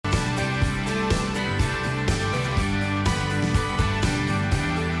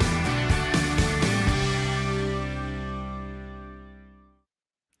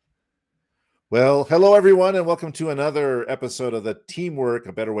Well, hello everyone, and welcome to another episode of the Teamwork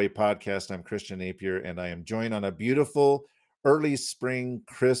a Better Way podcast. I'm Christian Napier, and I am joined on a beautiful early spring,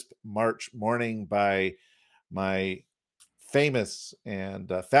 crisp March morning by my famous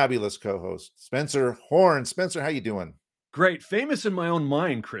and fabulous co-host Spencer Horn. Spencer, how you doing? Great. Famous in my own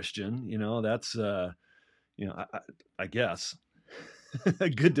mind, Christian. That's I guess.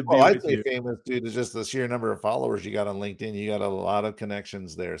 Good to Well, be I'd with say you. famous due to just the sheer number of followers you got on LinkedIn. You got a lot of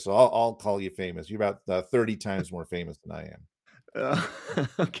connections there, so I'll call you famous. You're about 30 times more famous than I am. Uh,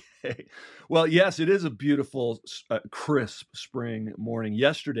 okay. Well, yes, it is a beautiful, crisp spring morning.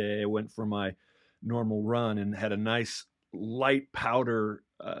 Yesterday, I went for my normal run and had a nice light powder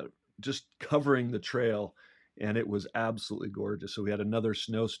just covering the trail, and it was absolutely gorgeous. So we had another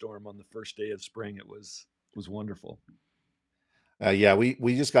snowstorm on the first day of spring. It was wonderful. Yeah, we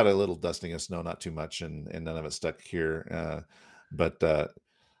just got a little dusting of snow, not too much, and none of it stuck here. But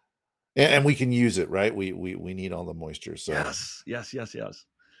and we can use it, right? We need all the moisture. So, Yes, yes, yes, yes.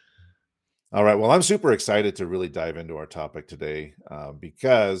 all right. Well, I'm super excited to really dive into our topic today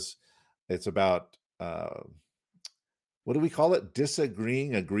because it's about what do we call it?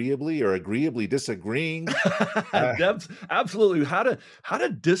 Disagreeing agreeably or agreeably disagreeing. Uh, That's absolutely how to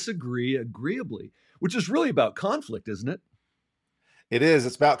disagree agreeably, which is really about conflict, isn't it? it is.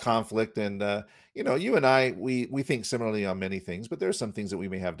 It's about conflict, and you and I, we think similarly on many things, but there's some things that we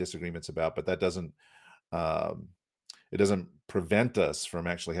may have disagreements about, but that doesn't. Um, it doesn't prevent us from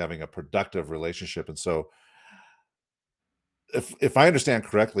actually having a productive relationship. And so if I understand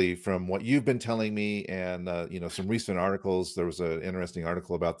correctly from what you've been telling me and some recent articles, there was an interesting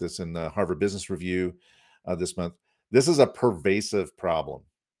article about this in the Harvard Business Review this month. This is a pervasive problem.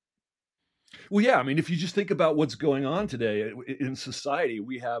 Well, yeah, I mean, if you just think about what's going on today in society,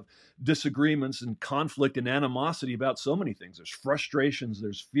 we have disagreements and conflict and animosity about so many things. There's frustrations,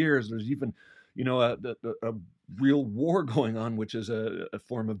 there's fears, there's even, a real war going on, which is a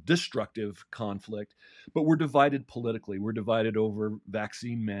form of destructive conflict. But we're divided politically. We're divided over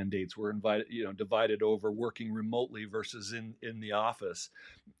vaccine mandates. Divided over working remotely versus in the office,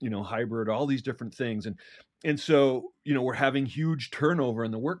 hybrid, all these different things. And so, we're having huge turnover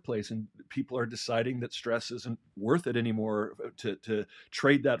in the workplace, and people are deciding that stress isn't worth it anymore to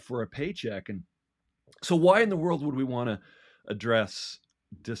trade that for a paycheck. And so, why in the world would we want to address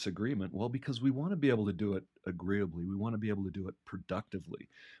disagreement? Well, because we want to be able to do it agreeably. We want to be able to do it productively.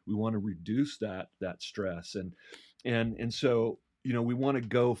 We want to reduce that stress, and so, we want to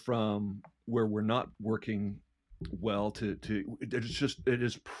go from where we're not working well to it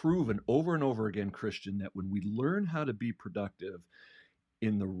is proven over and over again, Christian, that when we learn how to be productive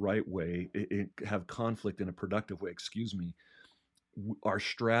in the right way, have conflict in a productive way, excuse me, our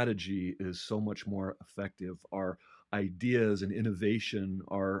strategy is so much more effective. Our ideas and innovation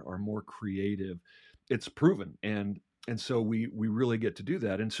are more creative. It's proven, and so we really get to do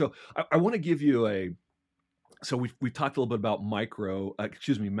that. And so I want to give you a so we talked a little bit about macro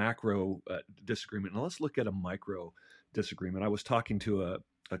disagreement. Now let's look at a micro disagreement. I was talking to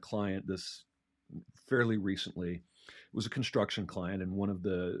a client this fairly recently. It was a construction client, and one of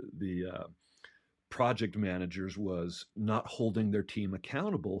the project managers was not holding their team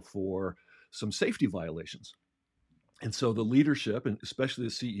accountable for some safety violations. And so the leadership, and especially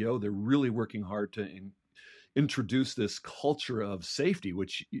the CEO, they're really working hard to introduce this culture of safety,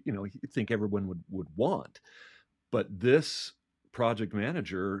 which you think everyone would want. But this project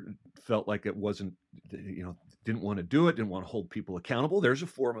manager felt like it wasn't, didn't want to do it, didn't want to hold people accountable. There's a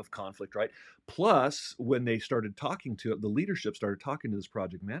form of conflict, right? Plus, when they started talking to the leadership, started talking to this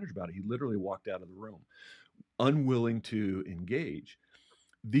project manager about it, he literally walked out of the room, unwilling to engage.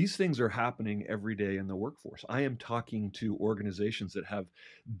 These things are happening every day in the workforce. I am talking to organizations that have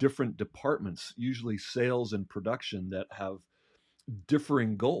different departments, usually sales and production, that have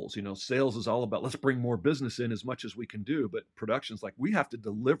differing goals. Sales is all about let's bring more business in as much as we can do, but production's like we have to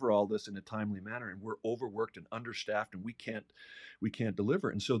deliver all this in a timely manner, and we're overworked and understaffed, and we can't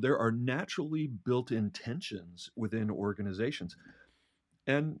deliver. And so there are naturally built-in tensions within organizations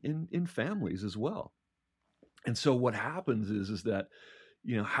and in families as well. And so what happens is that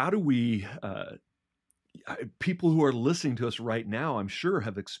how do we people who are listening to us right now, I'm sure,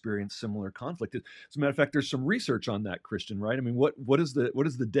 have experienced similar conflict. As a matter of fact, there's some research on that, Christian. Right? I mean, what does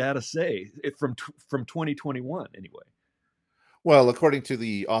the data say from 2021 anyway? Well, according to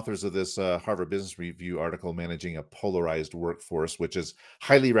the authors of this Harvard Business Review article, "Managing a Polarized Workforce," which is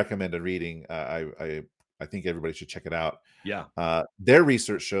highly recommended reading, I think everybody should check it out. Yeah. Their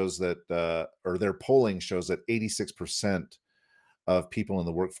research shows that, or their polling shows that 86% of people in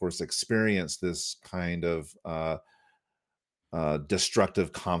the workforce experience this kind of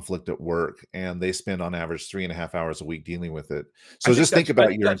destructive conflict at work, and they spend on average 3.5 hours a week dealing with it. I So just think I about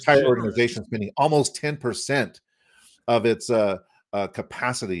think your that's entire generous. organization spending almost 10% of its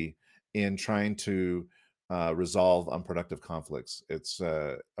capacity in trying to resolve unproductive conflicts. It's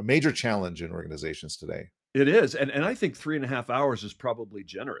a major challenge in organizations today. It is, and I think 3.5 hours is probably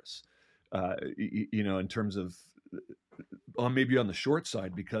generous, in terms of maybe on the short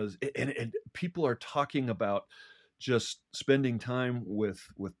side, because and people are talking about just spending time with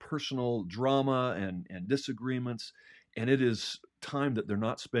personal drama and disagreements, and it is time that they're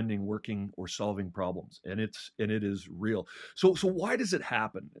not spending working or solving problems, and it is real. So why does it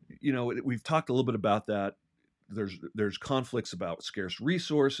happen? We've talked a little bit about that. There's conflicts about scarce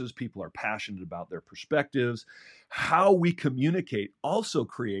resources. People are passionate about their perspectives. How we communicate also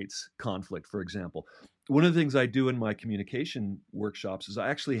creates conflict. For example, one of the things I do in my communication workshops is I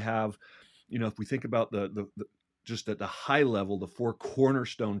actually have, if we think about the just at the high level, the four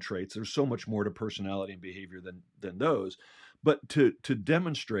cornerstone traits. There's so much more to personality and behavior than those. But to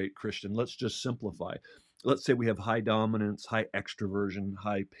demonstrate, Christian, let's just simplify. Let's say we have high dominance, high extroversion,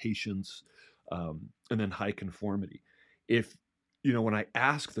 high patience, and then high conformity. If when I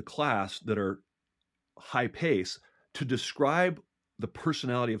ask the class that are high pace to describe the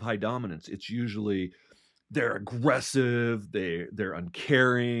personality of high dominance, it's usually they're aggressive, they're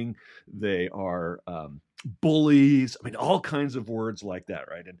uncaring, they are bullies. I mean, all kinds of words like that,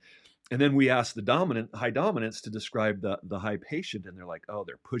 right? And then we ask the high dominance to describe the high patient, and they're like, oh,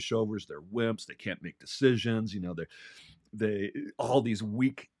 they're pushovers, they're wimps, they can't make decisions. They all these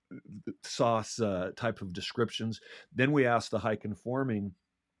weak sauce type of descriptions. Then we ask the high conforming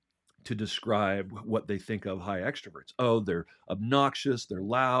to describe what they think of high extroverts. Oh, they're obnoxious, they're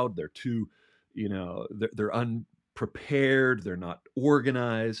loud, they're too, they're unprepared, they're not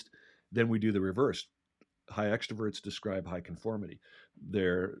organized. Then we do the reverse. High extroverts describe high conformity.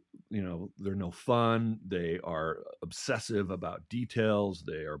 They're no fun. They are obsessive about details.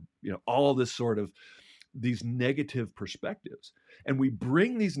 They are, all this sort of these negative perspectives. And we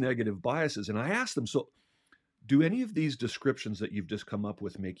bring these negative biases. And I ask them, so do any of these descriptions that you've just come up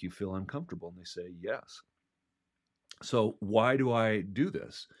with make you feel uncomfortable? And they say, yes. So why do I do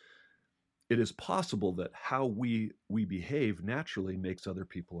this? It is possible that how we behave naturally makes other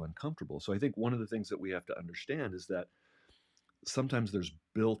people uncomfortable. So I think one of the things that we have to understand is that sometimes there's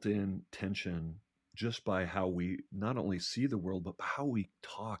built-in tension just by how we not only see the world, but how we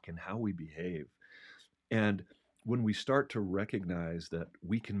talk and how we behave. And when we start to recognize that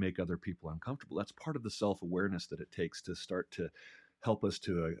we can make other people uncomfortable, that's part of the self-awareness that it takes to start to help us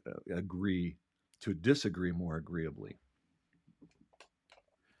to agree to disagree more agreeably.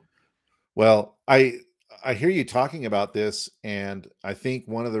 Well, I hear you talking about this, and I think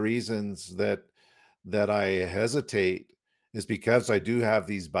one of the reasons that I hesitate is because I do have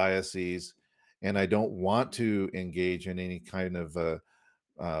these biases, and I don't want to engage in any kind of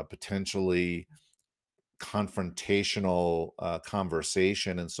potentially confrontational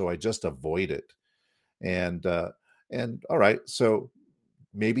conversation, and so I just avoid it. And all right, so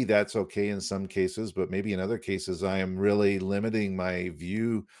maybe that's okay in some cases, but maybe in other cases, I am really limiting my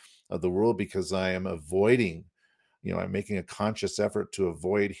view of the world because I am avoiding. I'm making a conscious effort to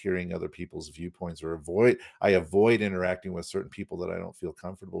avoid hearing other people's viewpoints, or I avoid interacting with certain people that I don't feel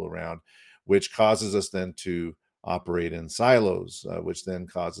comfortable around, which causes us then to operate in silos, which then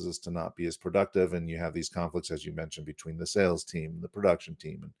causes us to not be as productive. And you have these conflicts, as you mentioned, between the sales team, the production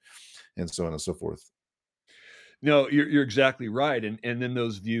team, and so on and so forth. No, you're exactly right, and then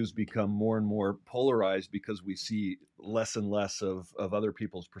those views become more and more polarized because we see less and less of other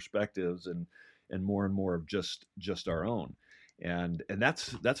people's perspectives, and more of just our own, and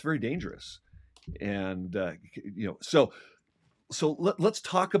that's very dangerous. And so let's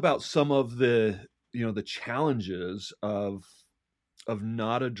talk about some of the challenges of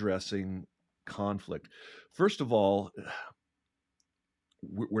not addressing conflict. First of all,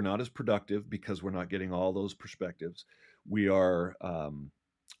 we're not as productive because we're not getting all those perspectives. We are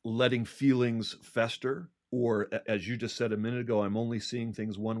letting feelings fester, or as you just said a minute ago, I'm only seeing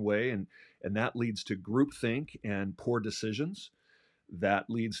things one way, and that leads to groupthink and poor decisions. That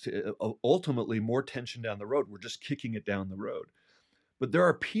leads to ultimately more tension down the road. We're just kicking it down the road. But there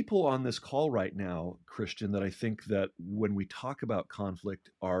are people on this call right now, Christian, that I think that when we talk about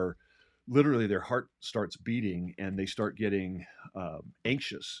conflict are literally their heart starts beating and they start getting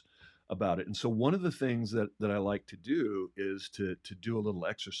anxious about it. And so one of the things that I like to do is to do a little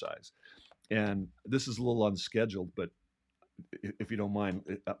exercise. And this is a little unscheduled, but if you don't mind,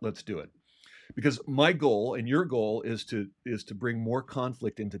 let's do it. Because my goal and your goal is to bring more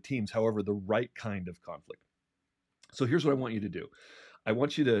conflict into teams, however, the right kind of conflict. So here's what I want you to do. I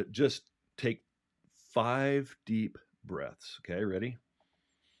want you to just take 5 deep breaths. Okay, ready?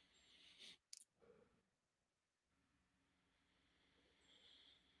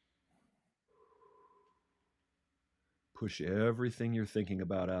 Push everything you're thinking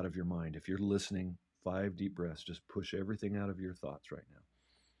about out of your mind. If you're listening, 5 deep breaths. Just push everything out of your thoughts right now.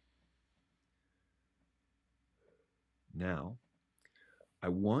 Now, I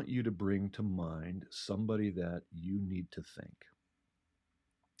want you to bring to mind somebody that you need to thank.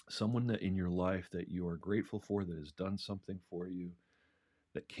 Someone that in your life that you are grateful for, that has done something for you,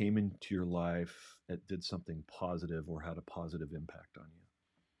 that came into your life, that did something positive or had a positive impact on you.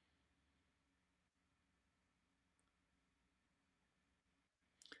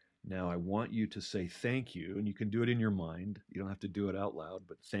 Now, I want you to say thank you, and you can do it in your mind. You don't have to do it out loud,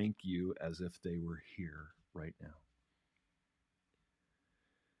 but thank you as if they were here right now.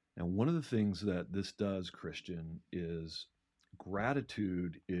 Now, one of the things that this does, Christian, is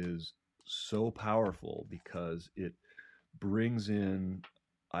gratitude is so powerful because it brings in,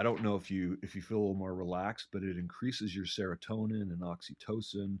 I don't know if you feel a little more relaxed, but it increases your serotonin and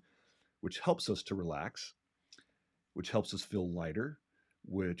oxytocin, which helps us to relax, which helps us feel lighter,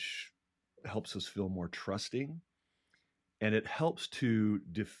 which helps us feel more trusting. And it helps to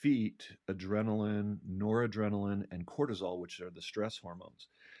defeat adrenaline, noradrenaline, and cortisol, which are the stress hormones.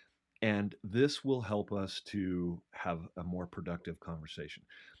 And this will help us to have a more productive conversation.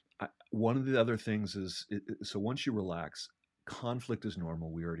 One of the other things is, so once you relax, conflict is normal.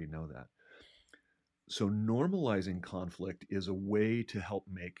 We already know that. So normalizing conflict is a way to help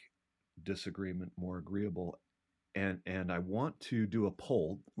make disagreement more agreeable. And I want to do a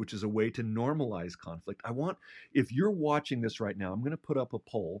poll, which is a way to normalize conflict. If you're watching this right now, I'm going to put up a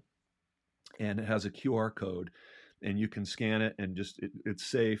poll, and it has a QR code, and you can scan it, and just it's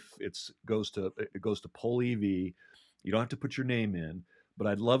safe. It goes to Poll EV. You don't have to put your name in, but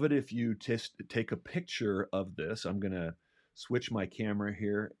I'd love it if you take a picture of this. I'm going to switch my camera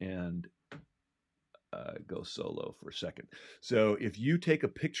here and go solo for a second. So if you take a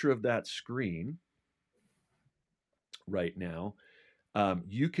picture of that screen right now,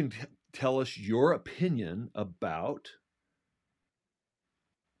 you can tell us your opinion about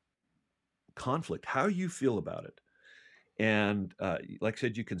conflict, how you feel about it. And like I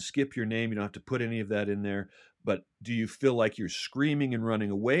said, you can skip your name. You don't have to put any of that in there. But do you feel like you're screaming and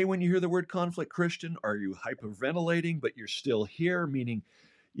running away when you hear the word conflict, Christian? Are you hyperventilating, but you're still here? Meaning,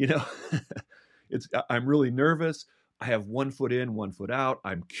 I'm really nervous. I have 1 foot in, 1 foot out.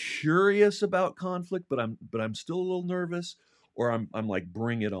 I'm curious about conflict, but I'm still a little nervous, or I'm like,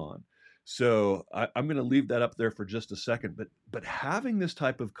 bring it on. So I'm going to leave that up there for just a second. But having this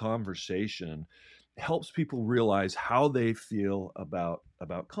type of conversation helps people realize how they feel about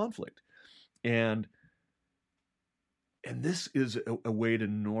conflict, and this is a way to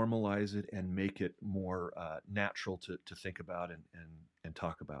normalize it and make it more natural to think about and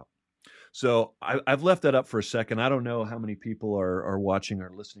talk about. So I've left that up for a second. I don't know how many people are watching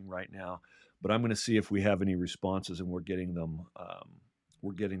or listening right now, but I'm going to see if we have any responses, and we're getting them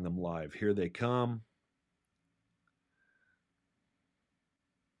live. Here they come.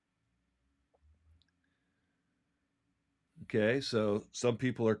 Okay, so some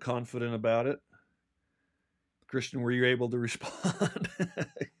people are confident about it. Christian, were you able to respond?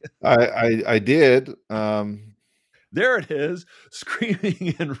 I did. There it is,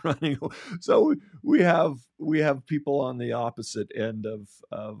 screaming and running. So we have people on the opposite end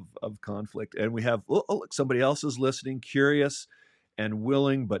of conflict, and we have look, somebody else is listening, curious and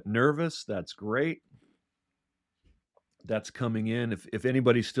willing but nervous. That's great. That's coming in. If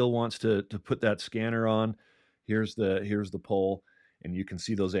anybody still wants to put that scanner on, here's the poll, and you can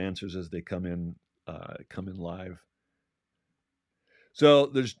see those answers as they come in live. So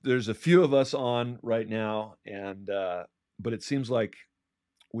there's a few of us on right now, and but it seems like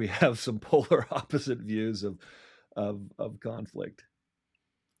we have some polar opposite views of conflict.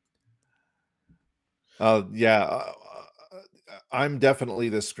 Yeah, I'm definitely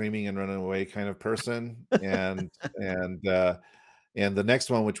the screaming and running away kind of person, and the next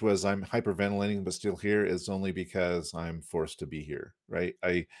one, which was I'm hyperventilating but still here, is only because I'm forced to be here, right?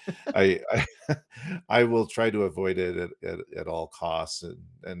 I I will try to avoid it at all costs,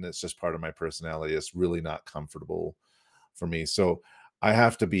 and it's just part of my personality. It's really not comfortable for me. So I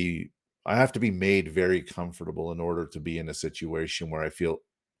have to be made very comfortable in order to be in a situation where I feel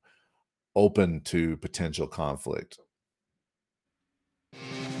open to potential conflict.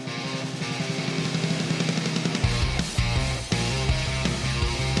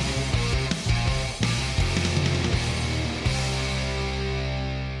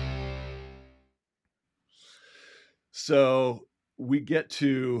 So we get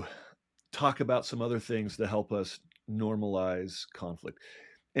to talk about some other things to help us normalize conflict.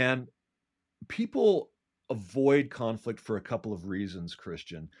 And people avoid conflict for a couple of reasons,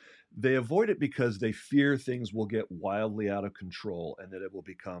 Christian. They avoid it because they fear things will get wildly out of control and that it will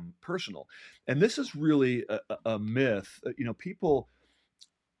become personal. And this is really a myth. People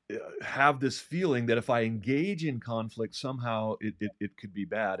have this feeling that if I engage in conflict, somehow it could be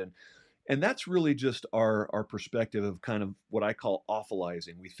bad. And that's really just our perspective of kind of what I call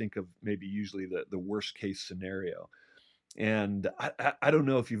awfulizing. We think of maybe usually the worst case scenario. And I don't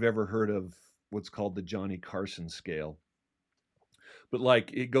know if you've ever heard of what's called the Johnny Carson scale, but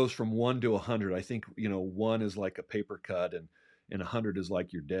like it goes from 1 to 100. I think, 1 is like a paper cut and 100 is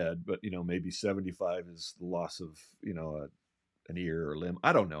like you're dead, but maybe 75 is the loss of, an ear or limb.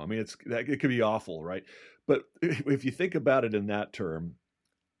 I don't know. I mean, it could be awful, right? But if you think about it in that term,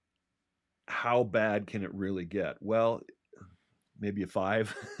 how bad can it really get? Well, maybe a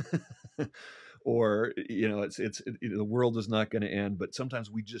 5. Or the world is not going to end, but sometimes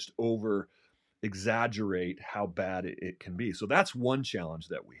we just over exaggerate how bad it can be. So that's one challenge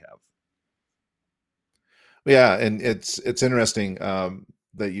that we have. Yeah, and it's interesting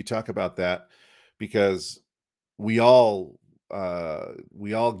that you talk about that, because we all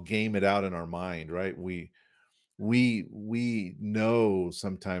game it out in our mind, right? We know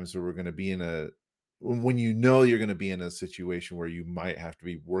sometimes that we're going to be in a when you're going to be in a situation where you might have to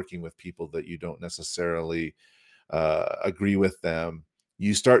be working with people that you don't necessarily agree with them.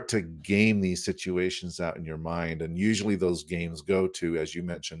 You start to game these situations out in your mind, and usually those games go to, as you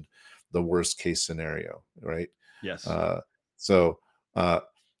mentioned, the worst case scenario, right? Yes. So uh,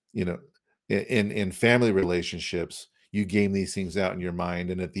 you know, in family relationships, you game these things out in your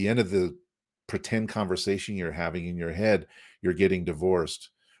mind, and at the end of the pretend conversation you're having in your head, you're getting divorced,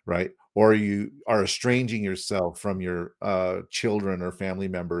 right? Or you are estranging yourself from your children or family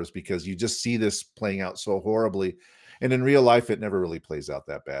members because you just see this playing out so horribly. And in real life, it never really plays out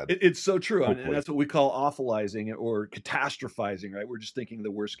that bad, It's so true. And hopefully. that's what we call awfulizing or catastrophizing, right? We're just thinking of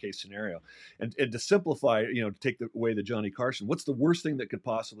the worst case scenario. And to simplify, to take away the Johnny Carson, what's the worst thing that could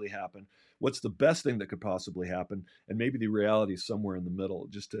possibly happen? What's the best thing that could possibly happen? And maybe the reality is somewhere in the middle,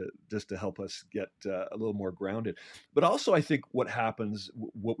 just to help us get a little more grounded. But also, I think what happens,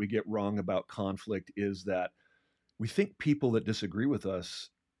 what we get wrong about conflict is that we think people that disagree with us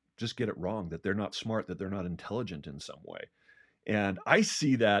just get it wrong, that they're not smart, that they're not intelligent in some way. And I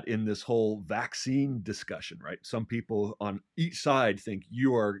see that in this whole vaccine discussion, right? Some people on each side think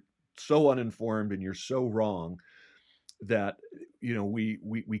you are so uninformed and you're so wrong that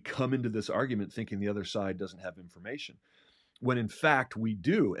we come into this argument thinking the other side doesn't have information, when in fact we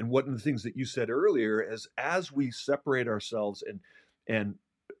do. And one of the things that you said earlier is, as we separate ourselves and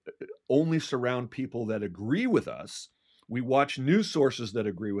only surround people that agree with us, we watch news sources that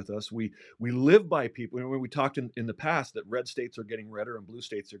agree with us, we live by people. When we talked in the past that red states are getting redder and blue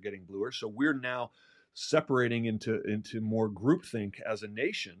states are getting bluer, so we're now separating into more groupthink as a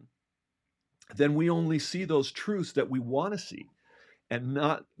nation. Then we only see those truths that we want to see, and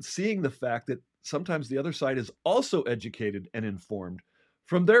not seeing the fact that sometimes the other side is also educated and informed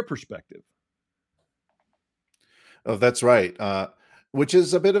from their perspective. Oh, that's right. Which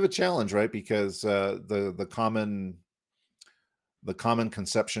is a bit of a challenge, right? Because the common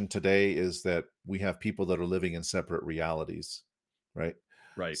conception today is that we have people that are living in separate realities, right?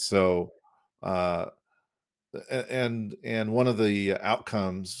 Right. So, uh, and one of the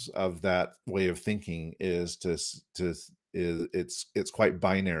outcomes of that way of thinking is it's quite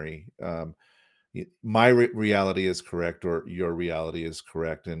binary. My reality is correct, or your reality is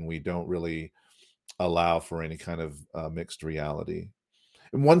correct, and we don't really allow for any kind of mixed reality.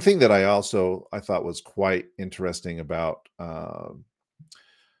 And one thing that I thought was quite interesting about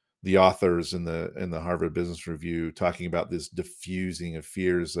the authors in the Harvard Business Review talking about this diffusing of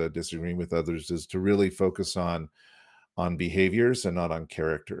fears, disagreeing with others, is to really focus on behaviors and not on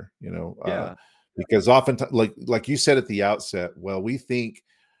character. Yeah. Because oftentimes, like you said at the outset, well, we think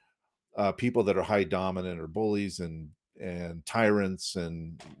people that are high dominant are bullies and tyrants,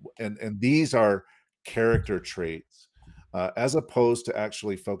 and these are character traits, as opposed to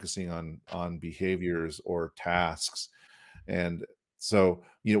actually focusing on behaviors or tasks. And so,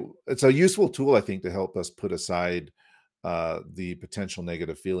 it's a useful tool, I think, to help us put aside the potential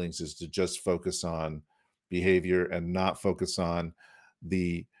negative feelings, is to just focus on behavior and not focus on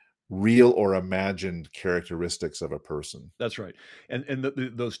the real or imagined characteristics of a person. That's right. And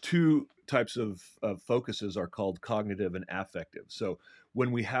those two types of focuses are called cognitive and affective. So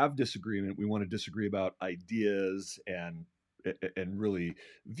when we have disagreement, we want to disagree about ideas and and really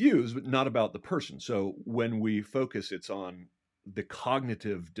views, but not about the person. So when we focus, it's on the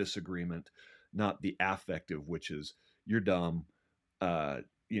cognitive disagreement, not the affective, which is you're dumb,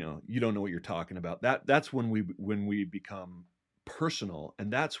 you don't know what you're talking about. That's when we become personal,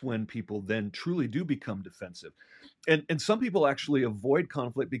 and that's when people then truly do become defensive. And some people actually avoid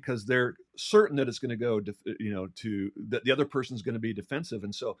conflict because they're certain that it's going to go to that the other person's going to be defensive.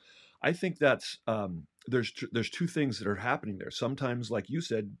 And so I think that's there's two things that are happening there. Sometimes, like you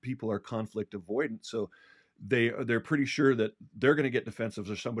said, people are conflict avoidant, so they're pretty sure that they're going to get defensive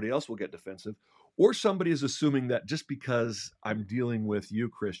or somebody else will get defensive, or somebody is assuming that just because I'm dealing with you,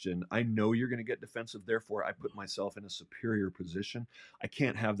 Christian, I know you're going to get defensive, therefore I put myself in a superior position. I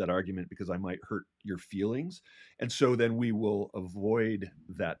can't have that argument because I might hurt your feelings. And so then we will avoid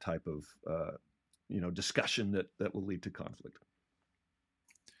that type of discussion that will lead to conflict.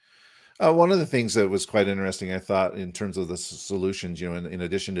 One of the things that was quite interesting, I thought, in terms of the solutions, in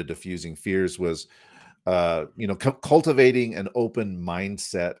addition to diffusing fears, was cultivating an open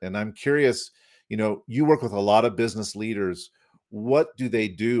mindset. And I'm curious, you work with a lot of business leaders. What do they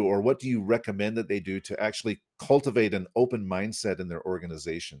do, or what do you recommend that they do to actually cultivate an open mindset in their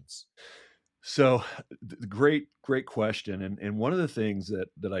organizations? So, great question. And one of the things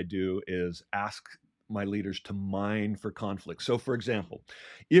that I do is ask my leaders to mine for conflict. So, for example,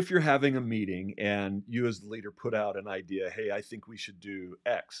 if you're having a meeting and you as the leader put out an idea, hey, I think we should do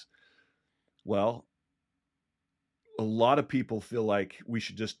X. Well, a lot of people feel like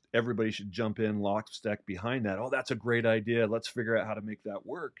everybody should jump in lockstep behind that. Oh, that's a great idea. Let's figure out how to make that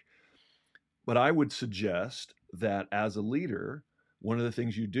work. But I would suggest that as a leader, one of the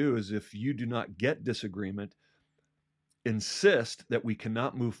things you do is, if you do not get disagreement, insist that we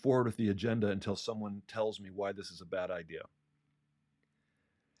cannot move forward with the agenda until someone tells me why this is a bad idea.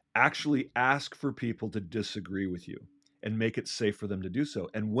 Actually ask for people to disagree with you and make it safe for them to do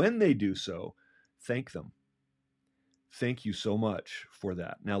so. And when they do so, thank them. Thank you so much for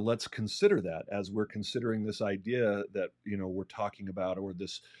that. Now let's consider that as we're considering this idea that we're talking about, or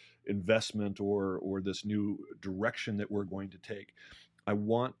this investment, or this new direction that we're going to take. I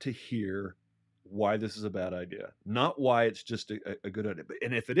want to hear why this is a bad idea, not why it's just a good idea.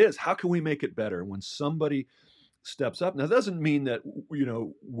 And if it is, how can we make it better? When somebody steps up, now that doesn't mean that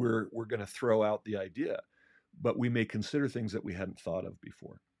we're going to throw out the idea, but we may consider things that we hadn't thought of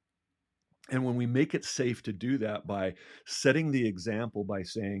before. And when we make it safe to do that by setting the example, by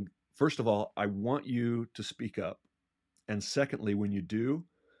saying, first of all, I want you to speak up. And secondly, when you do,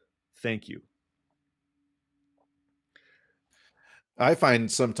 thank you. I find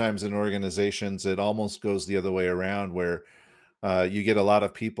sometimes in organizations, it almost goes the other way around, where you get a lot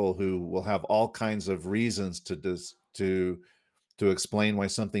of people who will have all kinds of reasons to explain why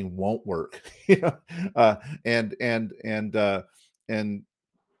something won't work. And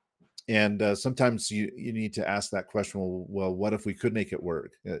sometimes you need to ask that question. Well, what if we could make it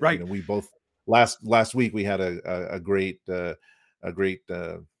work? Right. We both last week we had a great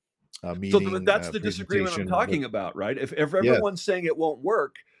meeting. So that's the disagreement I'm talking about, right? If everyone's saying it won't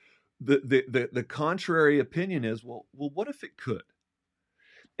work, the contrary opinion is, well, what if it could?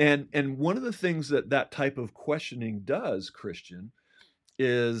 And one of the things that type of questioning does, Christian,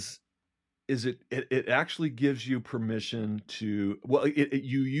 is it actually gives you permission to,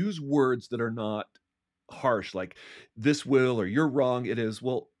 you use words that are not harsh, like this will, or you're wrong. It is,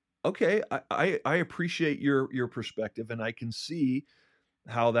 well, okay, I appreciate your perspective, and I can see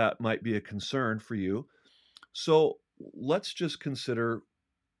how that might be a concern for you. So let's just consider,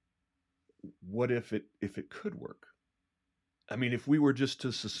 what if it could work? I mean, if we were just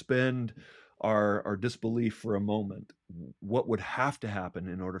to suspend our disbelief for a moment, what would have to happen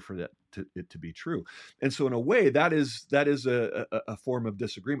in order for it to be true? And so in a way, that is a form of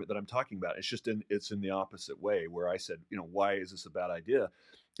disagreement that I'm talking about. It's in the opposite way, where I said, why is this a bad idea?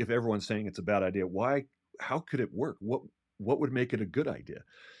 If everyone's saying it's a bad idea, how could it work? What would make it a good idea?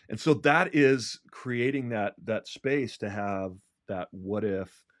 And so that is creating that space to have that what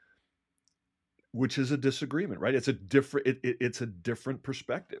if, which is a disagreement, right? It's a different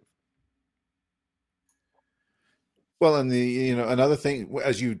perspective. Well, and another thing,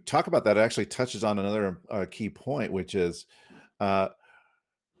 as you talk about that, it actually touches on another key point, which is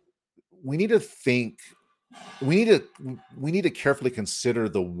we need to carefully consider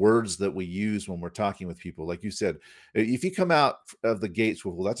the words that we use when we're talking with people. Like you said, if you come out of the gates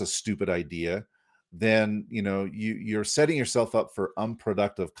with, well, that's a stupid idea, then you're setting yourself up for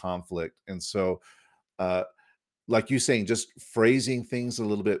unproductive conflict. And so like you saying, just phrasing things a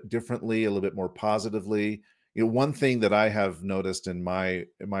little bit differently, a little bit more positively. One thing that I have noticed in my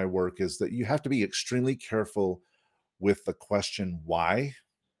work is that you have to be extremely careful with the question why,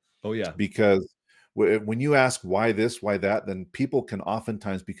 Oh yeah. because when you ask why this, why that, then people can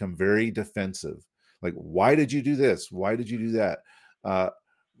oftentimes become very defensive. Like, why did you do this? Why did you do that? Uh,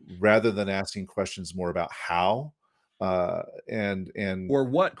 rather than asking questions more about how, uh, and and Or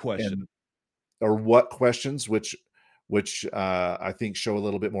what question? and or what questions, which I think show a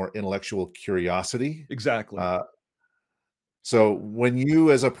little bit more intellectual curiosity. Exactly. Uh, so when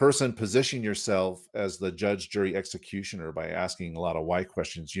you as a person position yourself as the judge, jury, executioner by asking a lot of why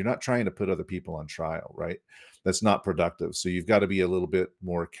questions, you're not trying to put other people on trial, right? That's not productive. So you've got to be a little bit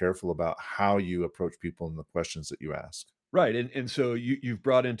more careful about how you approach people and the questions that you ask. Right, and so you've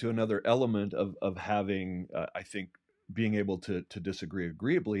brought into another element of having, I think, being able to disagree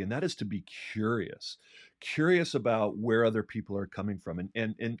agreeably, and that is to be curious about where other people are coming from,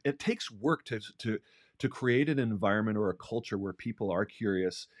 and it takes work to create an environment or a culture where people are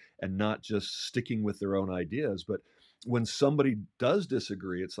curious and not just sticking with their own ideas. But when somebody does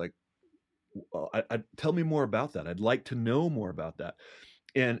disagree, it's like, tell me more about that. I'd like to know more about that.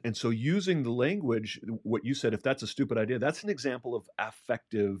 And so using the language, what you said, if that's a stupid idea, that's an example of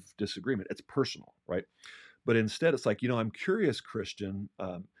affective disagreement. It's personal, right? But instead, it's like, I'm curious, Christian.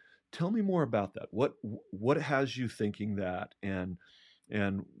 Tell me more about that. What has you thinking that? And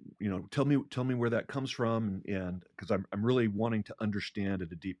tell me where that comes from, and because I'm really wanting to understand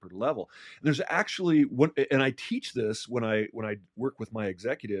at a deeper level. And there's actually one, and I teach this when I work with my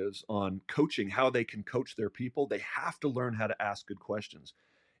executives on coaching, how they can coach their people. They have to learn how to ask good questions,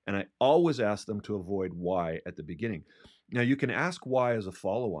 and I always ask them to avoid why at the beginning. Now, you can ask why as a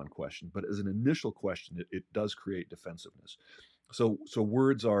follow-on question, but as an initial question, it does create defensiveness. So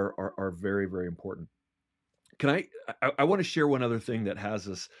words are very, very important. Can I want to share one other thing that has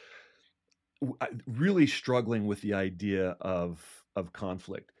us really struggling with the idea of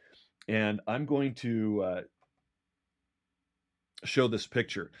conflict, and I'm going to show this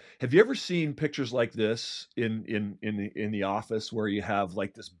picture. Have you ever seen pictures like this in the office, where you have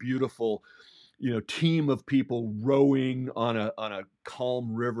like this beautiful, team of people rowing on a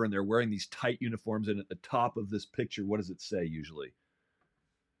calm river, and they're wearing these tight uniforms, and at the top of this picture, what does it say usually?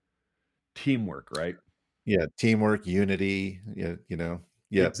 Teamwork, right? Yeah, teamwork, unity, yeah, yeah, that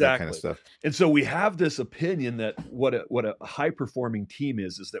kind of Exactly. stuff. And so we have this opinion that what a high performing team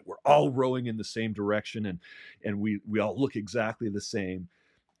is that we're all rowing in the same direction, and we all look exactly the same.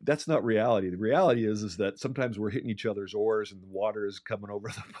 That's not reality. The reality is that sometimes we're hitting each other's oars, and the water is coming over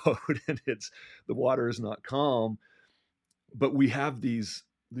the boat, and the water is not calm. But we have these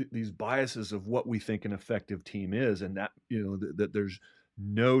biases of what we think an effective team is, and that that there's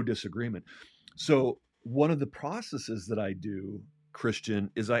no disagreement. So one of the processes that I do, Christian,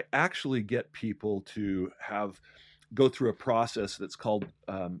 is I actually get people to go through a process that's called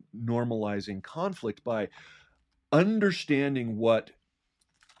normalizing conflict by understanding what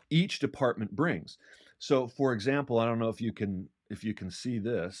each department brings. So, for example, I don't know if you can see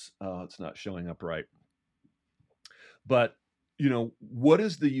this. It's not showing up right, but what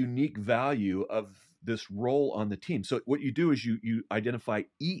is the unique value of this role on the team? So what you do is you identify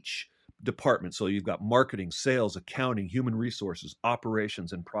each department. So you've got marketing, sales, accounting, human resources,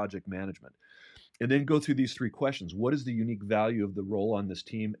 operations, and project management, and then go through these three questions. What is the unique value of the role on this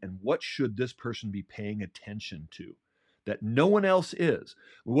team, and what should this person be paying attention to that no one else is?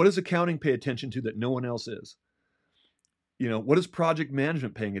 What does accounting pay attention to that no one else is? What is project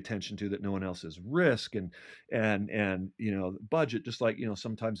management paying attention to that no one else is? Risk and budget, just like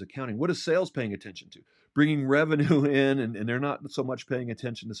sometimes accounting. What is sales paying attention to? Bringing revenue in, and they're not so much paying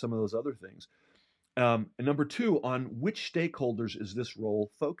attention to some of those other things. And number two, on which stakeholders is this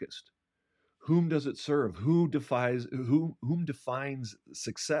role focused? Whom does it serve? Whom defines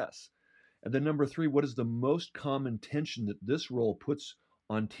success? And then number three, what is the most common tension that this role puts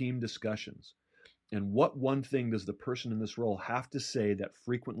on team discussions? And what one thing does the person in this role have to say that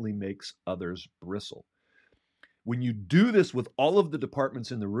frequently makes others bristle? When you do this with all of the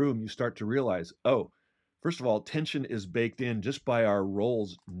departments in the room, you start to realize, oh, first of all, tension is baked in just by our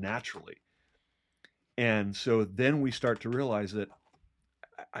roles naturally. And so then we start to realize that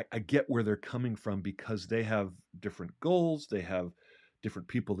I get where they're coming from, because they have different goals, they have different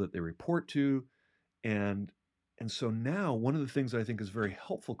people that they report to, and so now one of the things I think is very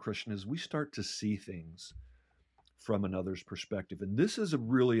helpful, Christian, is we start to see things from another's perspective. And this is a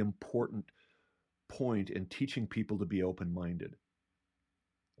really important point in teaching people to be open-minded.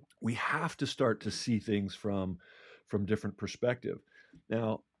 We have to start to see things from different perspective.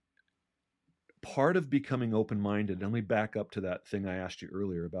 Now, part of becoming open-minded, let me back up to that thing I asked you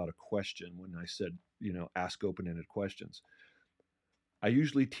earlier about a question when I said, ask open-ended questions. I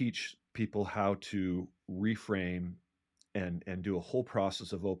usually teach people how to reframe and do a whole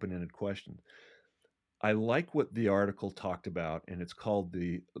process of open-ended questions. I like what the article talked about, and it's called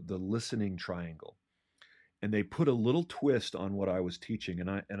the listening triangle. And they put a little twist on what I was teaching, and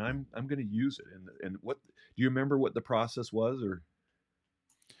I'm going to use it. And what do you remember what the process was? Or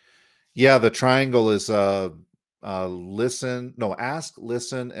Yeah, the triangle is listen, no, ask,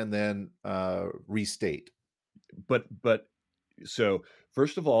 listen, and then restate. but so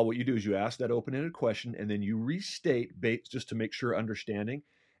first of all, what you do is you ask that open-ended question, and then you restate just to make sure understanding.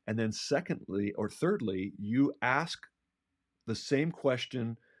 And then secondly or thirdly, you ask the same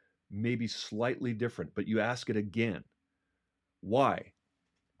question, maybe slightly different, but you ask it again. Why?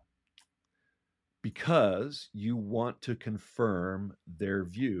 Because you want to confirm their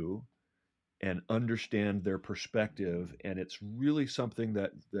view and understand their perspective, and it's really something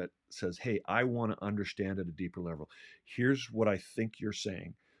that says, hey, I want to understand at a deeper level. Here's what I think you're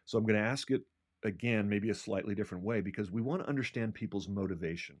saying. So I'm going to ask it again, maybe a slightly different way, because we want to understand people's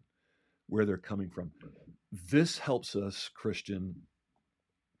motivation, where they're coming from. This helps us, Christian,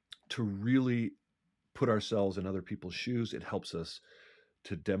 to really put ourselves in other people's shoes. It helps us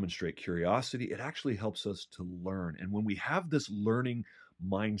to demonstrate curiosity. It actually helps us to learn. And when we have this learning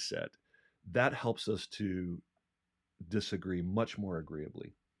mindset, that helps us to disagree much more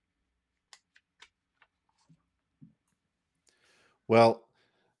agreeably. Well,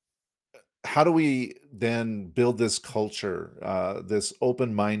 how do we then build this culture, this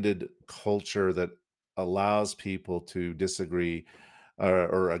open-minded culture that allows people to disagree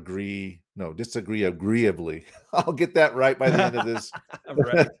or agree? No, disagree agreeably. I'll get that right by the end of this.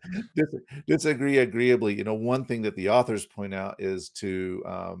 Right. Disagree agreeably. One thing that the authors point out is to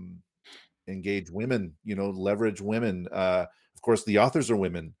engage women. Leverage women. Of course, the authors are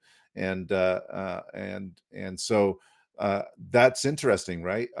women, and so that's interesting,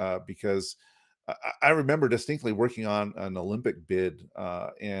 right? Because I remember distinctly working on an Olympic bid,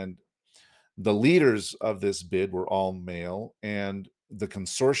 and the leaders of this bid were all male, and the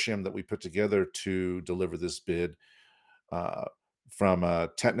consortium that we put together to deliver this bid, uh, from the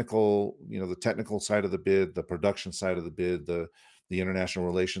technical side of the bid, the production side of the bid, the international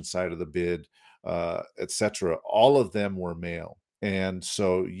relations side of the bid, etc. All of them were male, and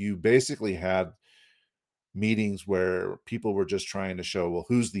so you basically had meetings where people were just trying to show, well,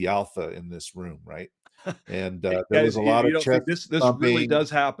 who's the alpha in this room, right? And there was Guys, a you, lot you of don't think chest this really thumping. does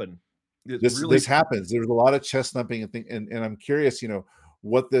happen? It This really. happens. There's a lot of chest thumping and I'm curious,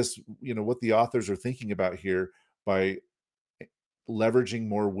 what the authors are thinking about here by leveraging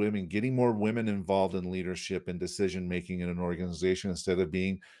more women, getting more women involved in leadership and decision making in an organization instead of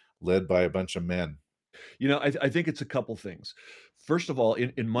being led by a bunch of men. I think it's a couple things. First of all,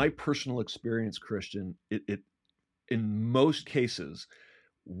 in my personal experience, Christian, it in most cases,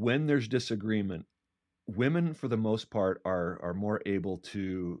 when there's disagreement, women for the most part are more able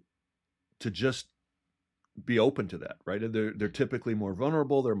to just be open to that, right? And they're typically more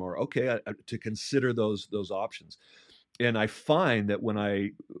vulnerable. They're more okay to consider those options. And I find that when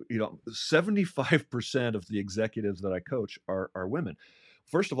 75% of the executives that I coach are women.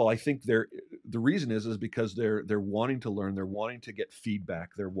 First of all, I think the reason is because they're wanting to learn, they're wanting to get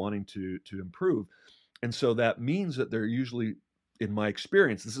feedback, they're wanting to improve, and so that means that they're usually, in my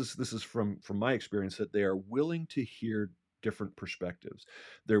experience, this is from my experience, that they are willing to hear different perspectives.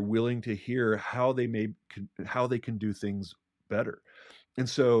 They're willing to hear how they can do things better, and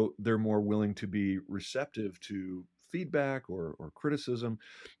so they're more willing to be receptive to feedback or criticism,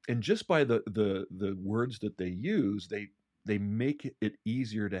 and just by the words that they use, they make it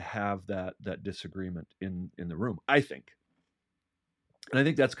easier to have that disagreement in the room, I think. And I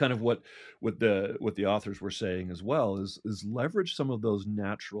think that's kind of what the authors were saying as well, is leverage some of those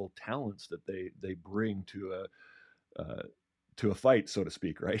natural talents that they bring to a fight, so to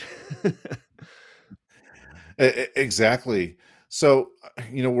speak, right? Exactly. So,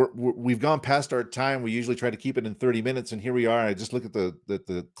 we've gone past our time. We usually try to keep it in 30 minutes, and here we are. I just look at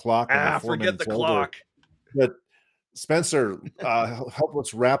the clock, and we're four Forget the minutes over. clock. But Spencer, help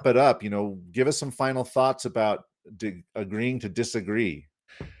us wrap it up. Give us some final thoughts about agreeing to disagree.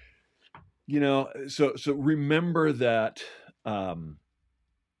 So remember that um,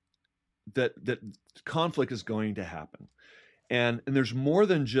 that conflict is going to happen, and there's more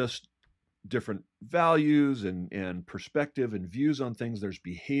than just different values and perspective and views on things. There's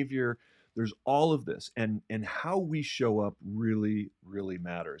behavior, there's all of this, and how we show up really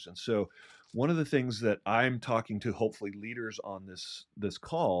matters. And so one of the things that I'm talking to, hopefully, leaders on this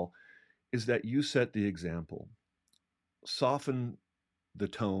call, is that you set the example. Soften the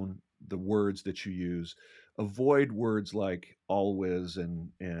tone, the words that you use. Avoid words like always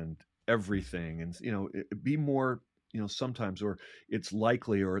and everything, and be more sometimes, or it's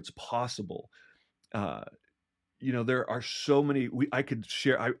likely, or it's possible. Uh, there are so many. I could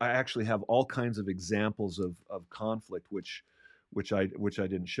share. I actually have all kinds of examples of conflict, which I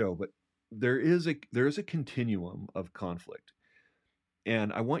didn't show, but there is a continuum of conflict,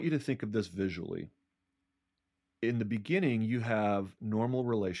 and I want you to think of this visually. In the beginning, you have normal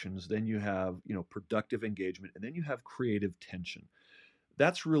relations, then you have productive engagement, and then you have creative tension.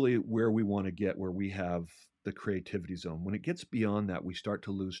 That's really where we want to get, where we have the creativity zone. When it gets beyond that, we start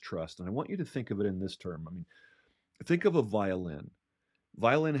to lose trust. And I want you to think of it in this term. I mean, think of a violin.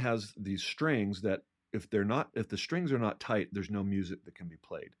 Violin has these strings that if the strings are not tight, there's no music that can be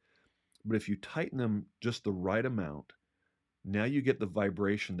played. But if you tighten them just the right amount, now you get the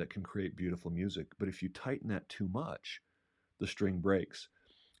vibration that can create beautiful music. But if you tighten that too much, the string breaks.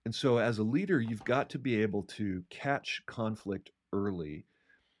 And so as a leader, you've got to be able to catch conflict early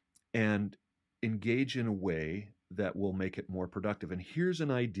and engage in a way that will make it more productive. And here's an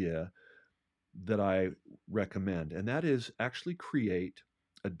idea that I recommend, and that is actually create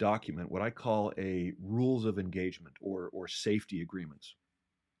a document, what I call a rules of engagement, or safety agreements.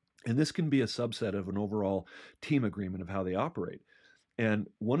 And this can be a subset of an overall team agreement of how they operate. And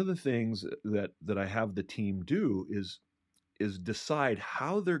one of the things that I have the team do is decide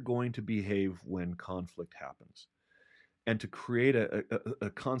how they're going to behave when conflict happens, and to create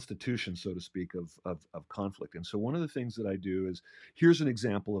a constitution, so to speak, of conflict. And so one of the things that I do is, here's an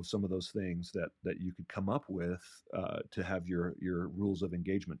example of some of those things that you could come up with to have your rules of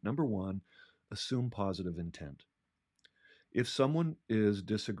engagement. Number one, assume positive intent. If someone is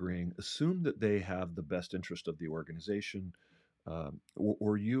disagreeing, assume that they have the best interest of the organization,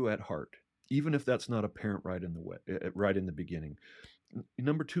 or you at heart, even if that's not apparent right in the beginning.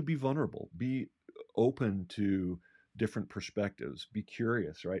 Number two, be vulnerable. Be open to different perspectives. Be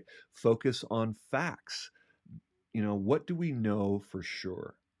curious, right? Focus on facts. What do we know for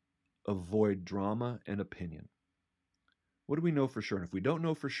sure? Avoid drama and opinion. What do we know for sure? And if we don't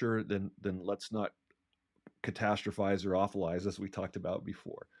know for sure, then let's not catastrophize or awfulize, as we talked about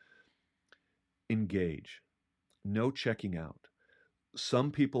before. Engage. No checking out.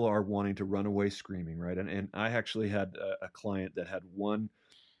 Some people are wanting to run away screaming, right? And I actually had a client that had one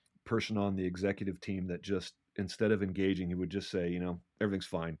person on the executive team that just, instead of engaging, he would just say, everything's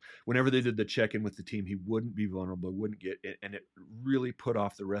fine. Whenever they did the check-in with the team, he wouldn't be vulnerable, wouldn't get it, and it really put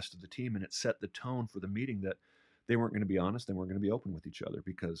off the rest of the team, and it set the tone for the meeting that they weren't going to be honest, they weren't going to be open with each other,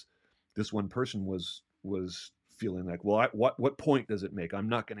 because this one person was feeling like, well, what point does it make? I'm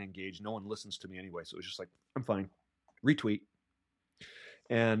not going to engage. No one listens to me anyway. So it was just like, I'm fine. Retweet.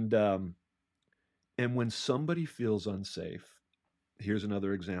 And when somebody feels unsafe, here's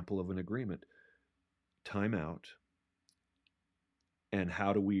another example of an agreement. Time out. And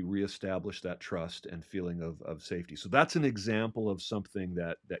how do we reestablish that trust and feeling of safety? So that's an example of something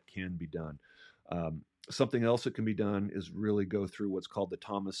that can be done. Something else that can be done is really go through what's called the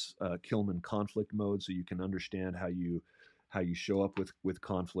Thomas Kilmann conflict mode, so you can understand how you show up with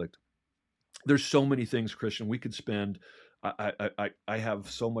conflict. There's so many things, Christian. We could spend. I have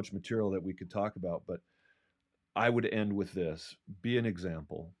so much material that we could talk about, but I would end with this: be an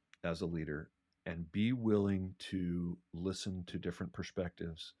example as a leader, and be willing to listen to different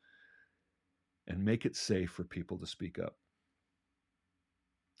perspectives, and make it safe for people to speak up.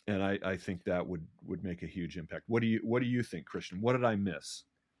 And I think that would make a huge impact. What do you think, Christian? What did I miss?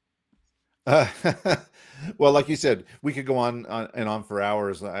 Uh, well, like you said, we could go on and on for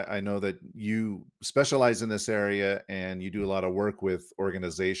hours. I know that you specialize in this area and you do a lot of work with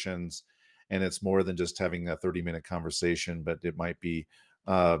organizations, and it's more than just having a 30-minute conversation, but it might be,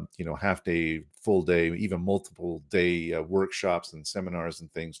 half day, full day, even multiple day workshops and seminars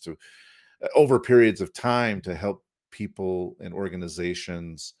and things to over periods of time to help people and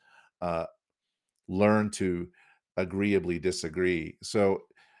organizations learn to agreeably disagree. So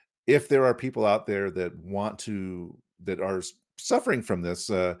if there are people out there that are suffering from this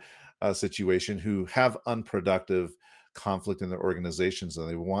situation, who have unproductive conflict in their organizations and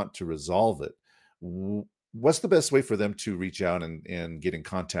they want to resolve it, what's the best way for them to reach out and get in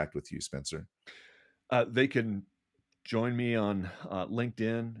contact with you, Spencer? They can join me on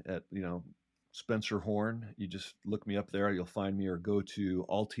LinkedIn at Spencer Horn. You just look me up there, you'll find me, or go to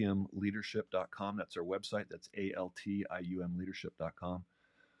altiumleadership.com. That's our website. That's ALTIUM leadership.com.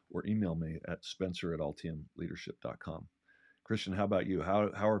 Or email me at spencer@altiumleadership.com. Christian, how about you?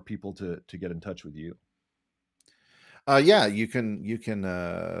 How are people to get in touch with you? Yeah, you can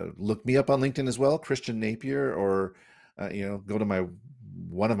look me up on LinkedIn as well, Christian Napier, or go to my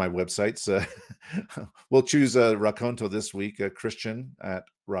one of my websites. We'll choose Rakonto this week, Christian at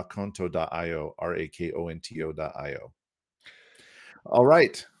rakonto.io, rakonto.io. All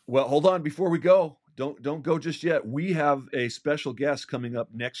right. Well, hold on before we go. Don't go just yet. We have a special guest coming up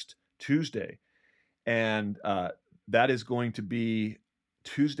next Tuesday, and that is going to be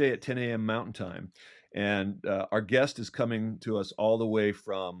Tuesday at 10 a.m. Mountain Time. And our guest is coming to us all the way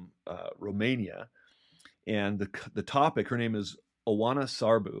from Romania. And the topic, her name is Oana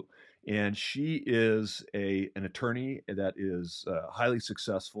Sarbu, and she is an attorney that is highly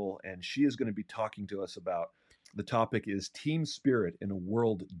successful, and she is going to be talking to us about the topic is team spirit in a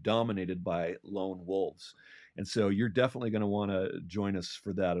world dominated by lone wolves. And so you're definitely going to want to join us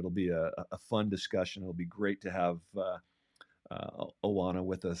for that. It'll be a fun discussion. It'll be great to have Oana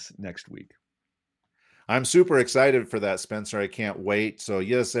with us next week. I'm super excited for that, Spencer. I can't wait. So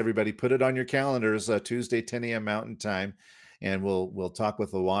yes, everybody put it on your calendars, Tuesday, 10 a.m. Mountain Time. And we'll talk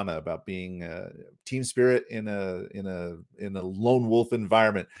with Oana about being team spirit in a lone wolf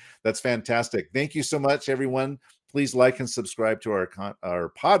environment. That's fantastic. Thank you so much, everyone. Please like and subscribe to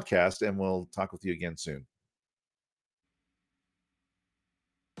our podcast, and we'll talk with you again soon.